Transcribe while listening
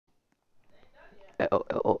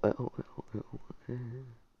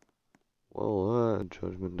Well,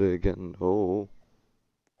 Judgment Day again. Oh.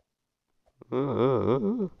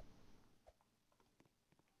 Uh,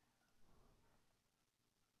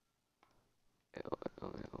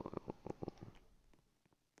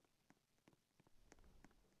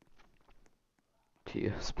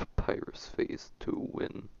 TS Papyrus Phase 2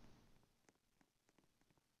 win.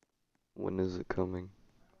 When is it coming?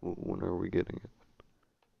 When are we getting it?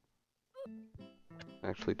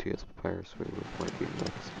 Actually, TS Papyrus might be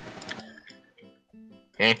next.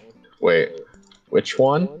 Eh? Wait, which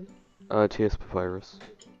one? TS Papyrus.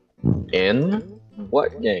 In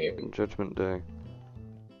what game? In Judgment Day.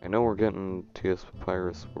 I know we're getting TS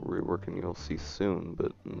Papyrus reworking ULC soon,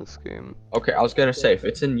 but in this game... Okay, I was gonna say, if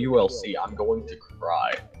it's in ULC, I'm going to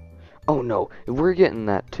cry. Oh no, we're getting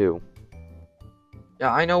that too.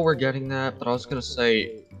 Yeah, I know we're getting that, but I was gonna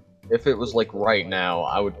say, if it was like right now,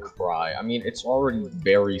 I would cry. I mean, it's already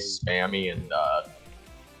very spammy and,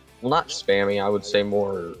 well, not spammy, I would say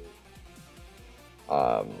more,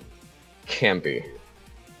 campy.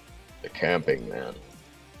 The camping, man.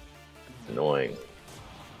 Annoying.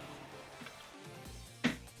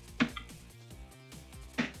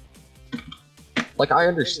 Like, I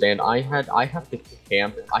understand, I had to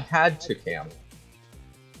camp. I had to camp.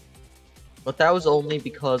 But that was only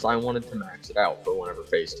because I wanted to max it out for whenever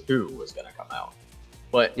Phase 2 was gonna come out.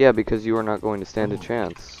 But Yeah, because you are not going to stand a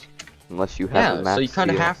chance. Unless you have a max so you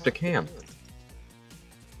kind of CS. have to camp.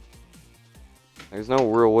 There's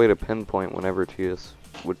no real way to pinpoint whenever TS,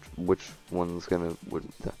 which one's gonna,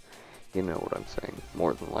 you know what I'm saying,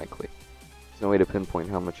 more than likely. There's no way to pinpoint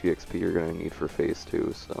how much EXP you're gonna need for Phase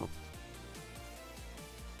 2, so...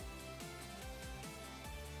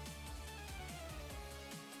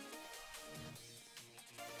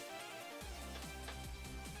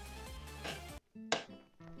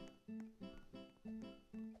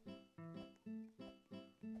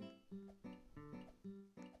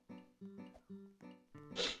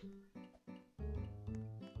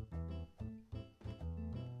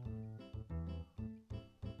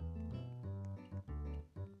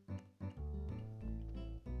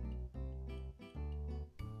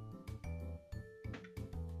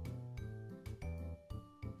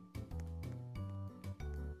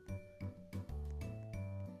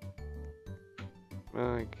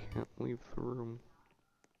 I can't leave the room.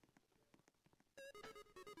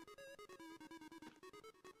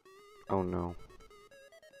 Oh no.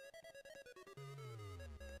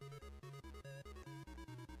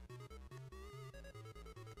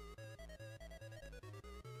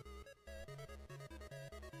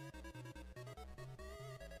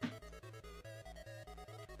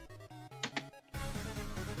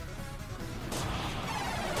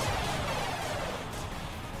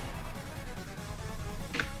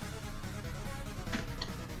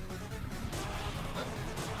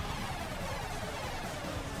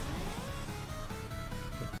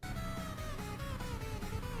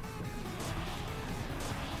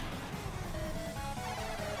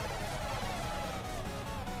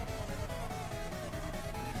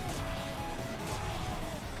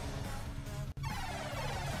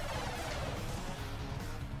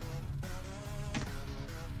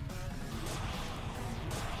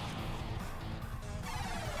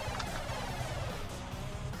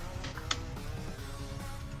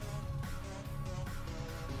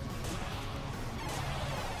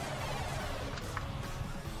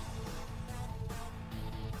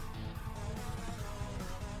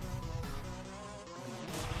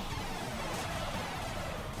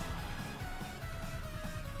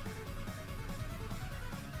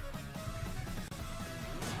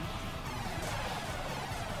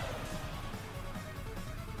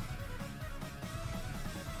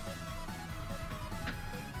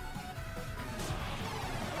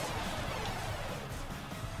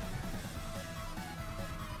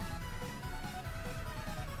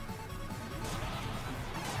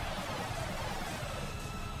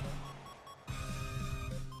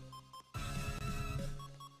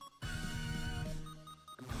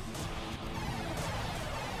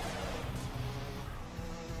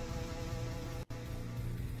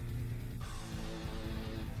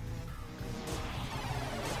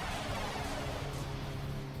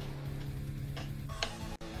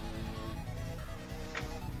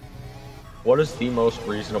 What is the most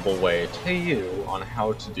reasonable way to you on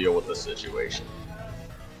how to deal with the situation?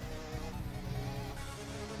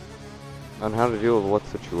 On how to deal with what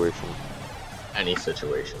situation? Any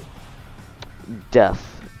situation. Death.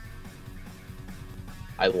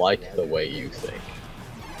 I like the way you think.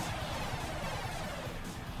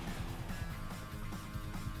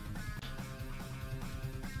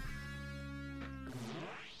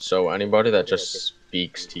 So anybody that just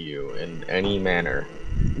speaks to you in any manner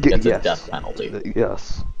gets a death penalty.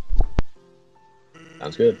 Yes.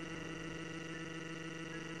 Sounds good.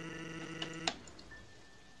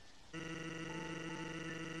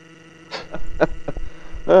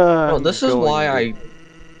 No, this is why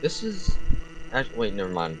This is... Actually, wait, never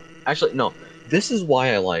mind. Actually, no. This is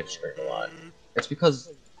why I live stream a lot. It's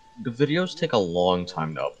because the videos take a long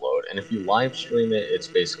time to upload, and if you live stream it, it's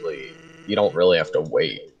basically... You don't really have to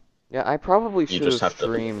wait. Yeah, I probably You should just have have to...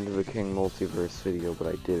 streamed the King Multiverse video, but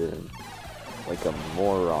I didn't. Like a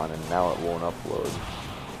moron, and now it won't upload.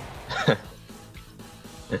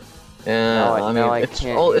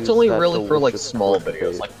 It's only really for like small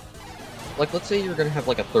videos. Like let's say you're gonna have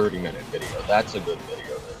like a 30-minute video. That's a good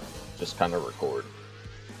video to just kind of record.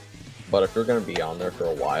 But if you're gonna be on there for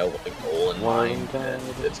a while with a goal in mind, and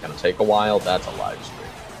it's gonna take a while, that's a live stream.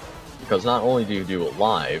 Because not only do you do it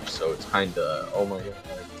live, so it's kinda, oh my god,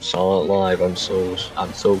 I saw it live, I'm so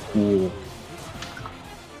cool.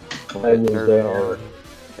 I was there.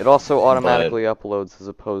 It also automatically uploads as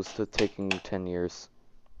opposed to taking 10 years.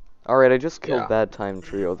 Alright, I just killed Bad Time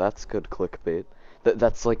Trio. That's good clickbait.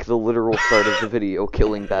 That's like the literal start of the video,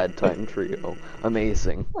 killing Bad Time Trio.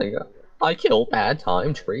 Amazing. Oh my god. I killed Bad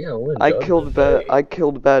Time Trio. I killed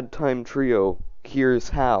Bad Time Trio. Here's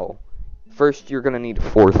how. First, you're gonna need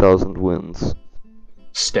 4,000 wins.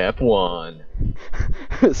 Step 1.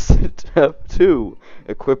 Step 2.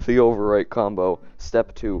 Equip the overwrite combo.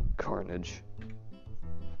 Step 2. Carnage.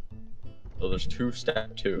 So there's 2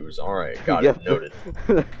 step 2s. Alright, got it. Noted.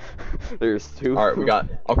 There's 2. Alright, we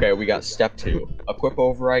got step 2. Equip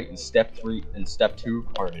overwrite, and step 3 and step 2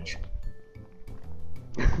 carnage.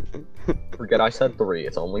 Forget I said 3,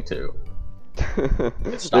 it's only 2.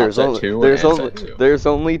 It stops at 2 and ends at 2. There's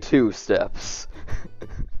only 2 steps.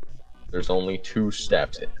 There's only 2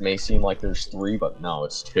 steps. It may seem like there's 3, but no,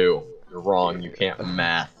 it's 2. You're wrong, you can't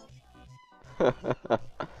math.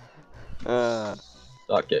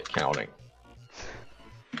 Suck it counting.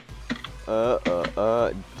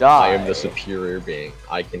 Die. I am the superior being.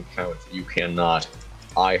 I can count. You cannot.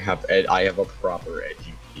 I have a proper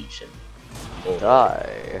education.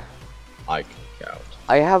 Die. I can count.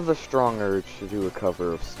 I have the strong urge to do a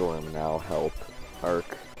cover of Storm now. Help.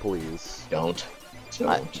 Ark, please. Don't.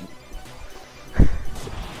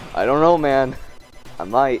 I don't know, man. I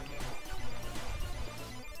might.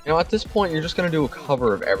 You know, at this point, you're just gonna do a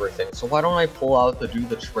cover of everything, so why don't I pull out the do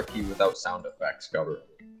the tricky without sound effects cover?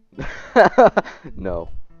 No.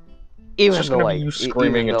 It's just gonna be you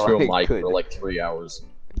screaming into a mic for like 3 hours.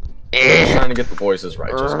 Just trying to get the voices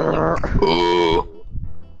right, just going...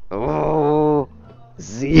 Oh,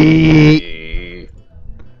 Z.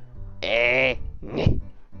 Yeah.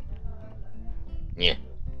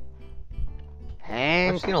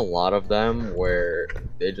 I've seen a lot of them where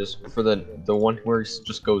they just, for the one where it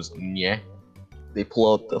just goes yeah, they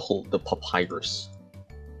pull out the papyrus.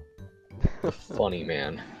 The funny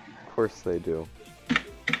man. Of course they do.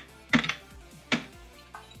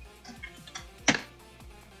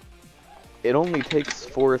 It only takes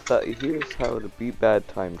 4,000. Here's how to beat Bad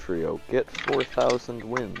Time Trio. Get 4,000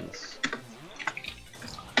 wins.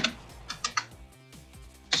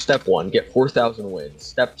 Step 1, get 4,000 wins.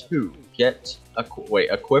 Step 2, get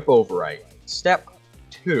equip overwrite. Step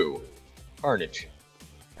 2, carnage.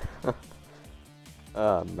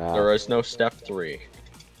 Man. There is no step 3.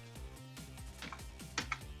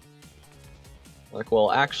 Like,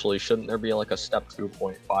 well, actually, shouldn't there be like a step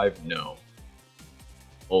 2.5? No.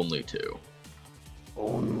 Only 2.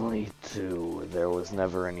 Only 2. There was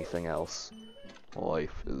never anything else.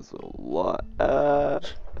 Life is a lot.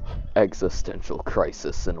 Existential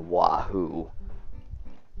crisis and wahoo.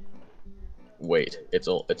 Wait, it's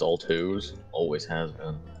all 2s? Always has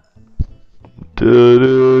been.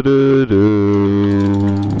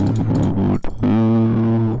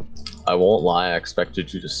 I won't lie, I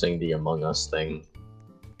expected you to sing the Among Us thing.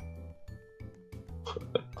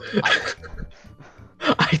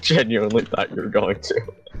 I genuinely thought you were going to.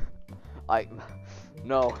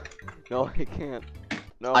 No, I can't.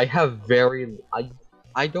 No. I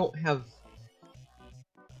don't have...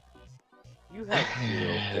 You have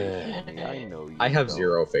zero faith in me, I know you I have don't.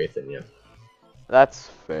 0 faith in you. That's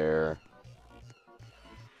fair.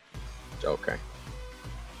 Okay.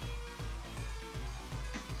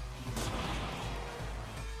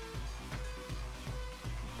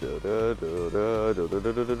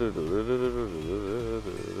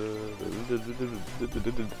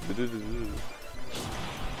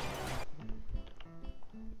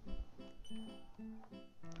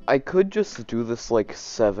 I could just do this like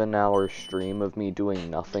 7-hour stream of me doing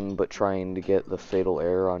nothing but trying to get the fatal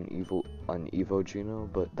error on Evo Geno,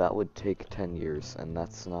 but that would take 10 years, and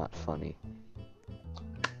that's not funny.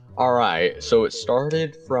 Alright, so it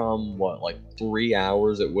started from, what, like 3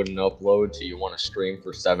 hours it wouldn't upload, so you want to stream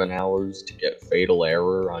for 7 hours to get fatal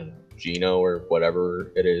error on Geno or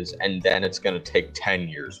whatever it is, and then it's gonna take 10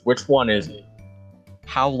 years. Which one is it?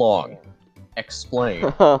 How long?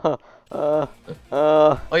 Explain. Oh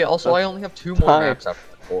yeah, also I only have 2 more maps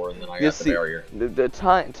after the 4, and then I got the barrier. The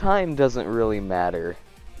time doesn't really matter.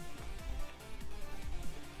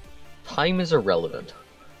 Time is irrelevant.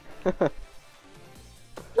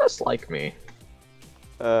 Just like me.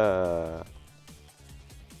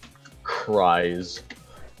 Cries.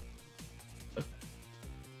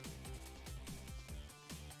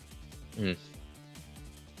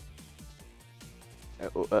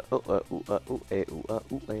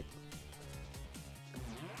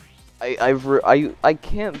 I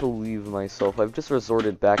can't believe myself. I've just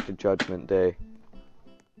resorted back to Judgment Day.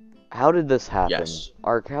 How did this happen? Yes.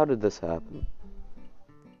 Ark, how did this happen?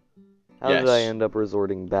 How Yes. did I end up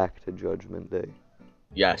resorting back to Judgment Day?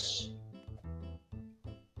 Yes.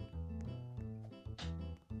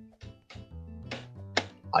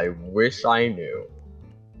 I wish I knew.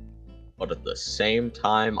 But at the same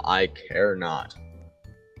time, I care not.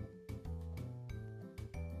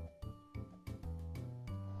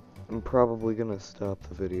 I'm probably gonna stop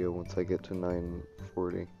the video once I get to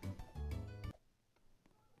 9:40.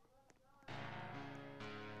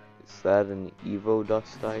 Is that an Evo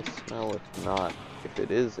dust I smell? If not, if it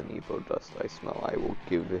is an Evo dust I smell, I will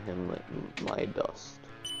give him my dust.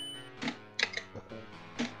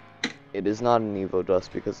 It is not an Evo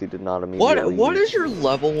dust because he did not immediately. What is your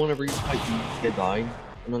level whenever you get 9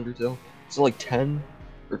 in Undertale? Is it like 10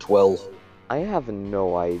 or 12? I have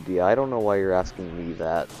no idea. I don't know why you're asking me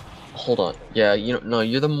that. Hold on. Yeah, you know, no,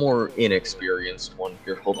 you're the more inexperienced one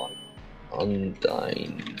here. Hold on.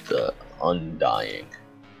 Undying. The Undying.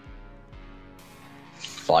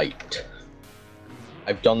 Fight.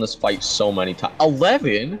 I've done this fight so many times.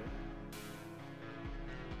 11?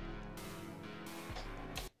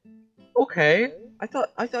 Okay. I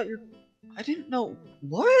thought you're... I didn't know...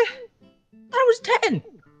 What? That was 10!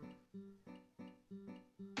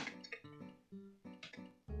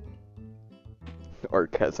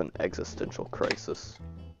 Ark has an existential crisis.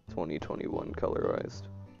 2021 colorized.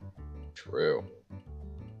 True.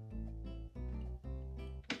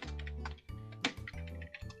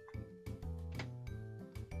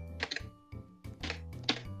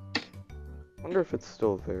 Wonder if it's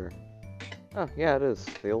still there. Oh, yeah, it is.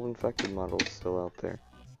 The old infected model is still out there.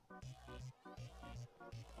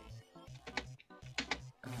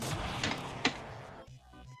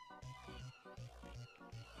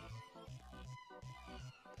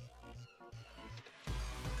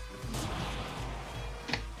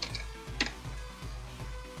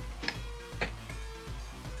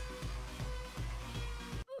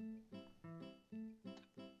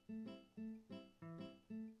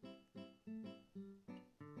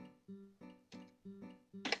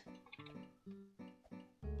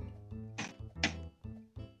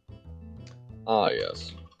 Ah,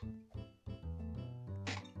 yes.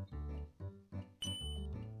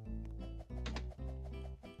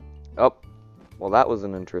 Oh, well that was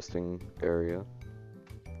an interesting area.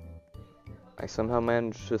 I somehow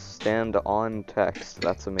managed to stand on text.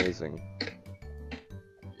 That's amazing.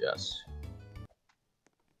 Yes.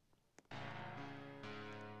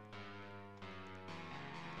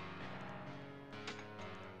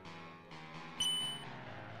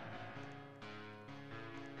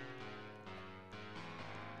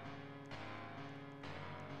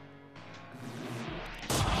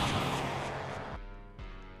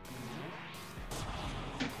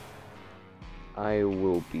 I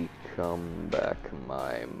will become back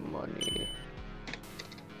my money.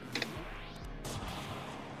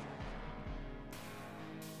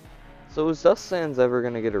 So is Dust Sands ever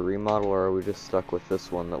gonna get a remodel, or are we just stuck with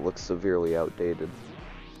this one that looks severely outdated?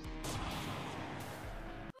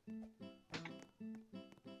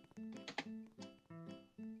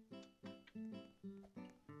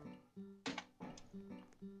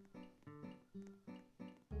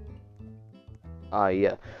 Ah,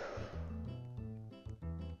 yeah.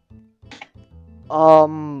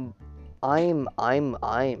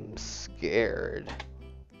 I'm scared.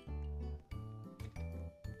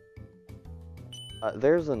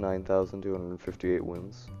 There's a 9,258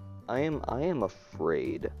 wins. I am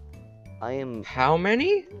afraid. I am... How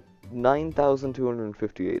many?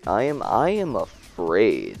 9,258. I am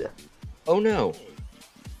afraid. Oh no.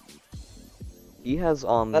 He has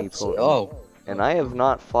Omnipotent. Oh. and I have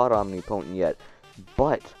not fought Omnipotent yet,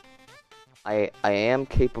 but I am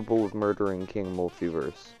capable of murdering King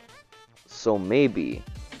Multiverse. So maybe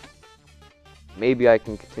I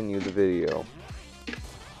can continue the video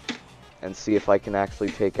and see if I can actually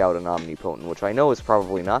take out an Omnipotent, which I know is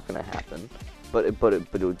probably not going to happen, but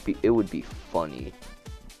it would be funny.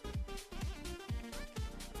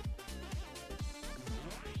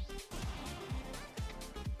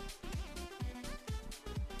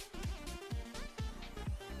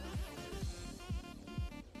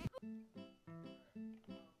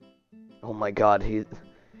 Oh my god,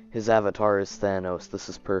 his avatar is Thanos. This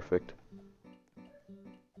is perfect.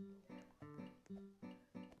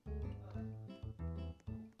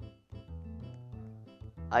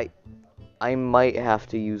 I might have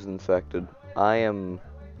to use Infected. I am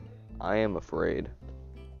afraid.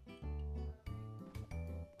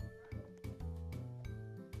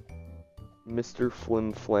 Mr.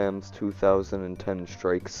 Flim Flam's 2010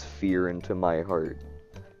 strikes fear into my heart.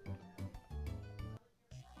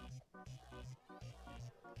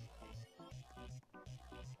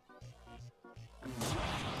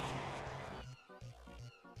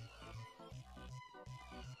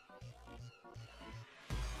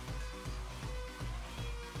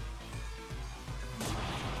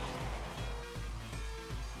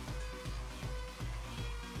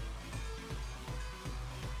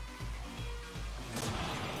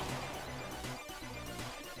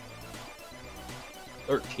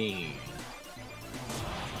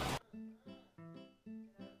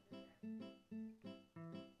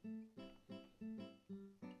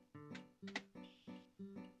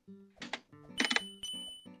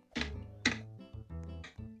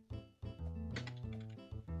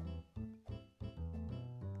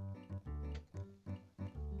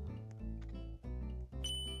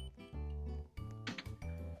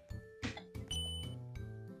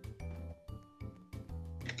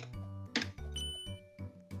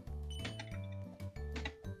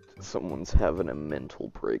 Someone's having a mental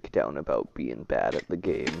breakdown about being bad at the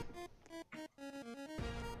game.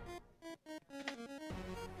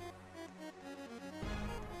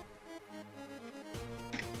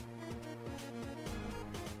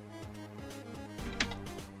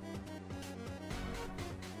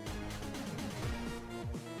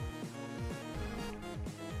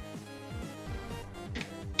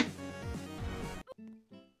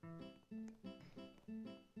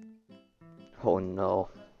 Oh no.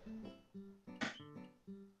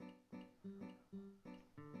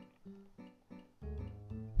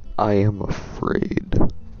 I am afraid.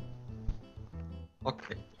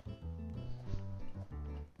 Okay.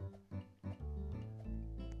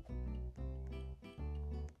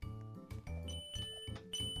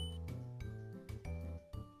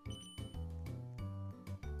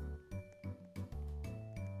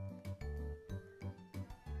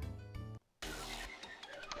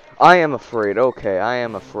 I am afraid. Okay, I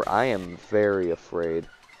am very afraid.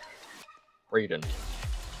 Afraid.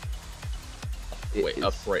 Wait, Is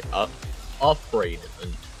afraid.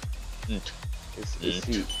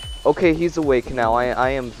 he? Okay, he's awake now. I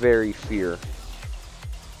am very fear.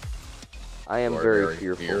 I am very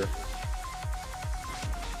fearful.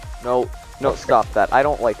 No, Okay. stop that. I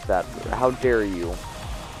don't like that. How dare you?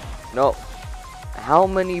 No. How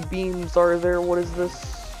many beams are there? What is this?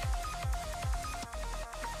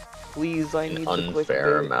 Please, I need to click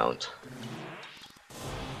Unfair bait. amount.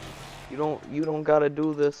 You don't gotta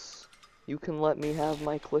do this. You can let me have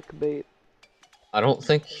my clickbait. I don't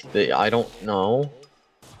think I don't know.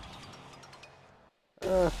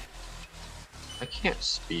 I can't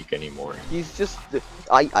speak anymore. He's just...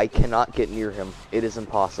 I cannot get near him. It is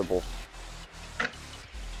impossible.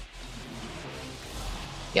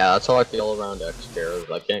 Yeah, that's how I feel around X-Scares.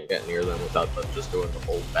 I can't get near them without them just doing the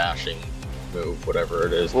whole bashing move, whatever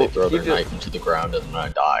it is. Well, they throw their knife into the ground and then I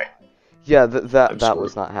die. Yeah, that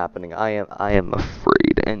was not happening. I am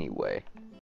afraid anyway.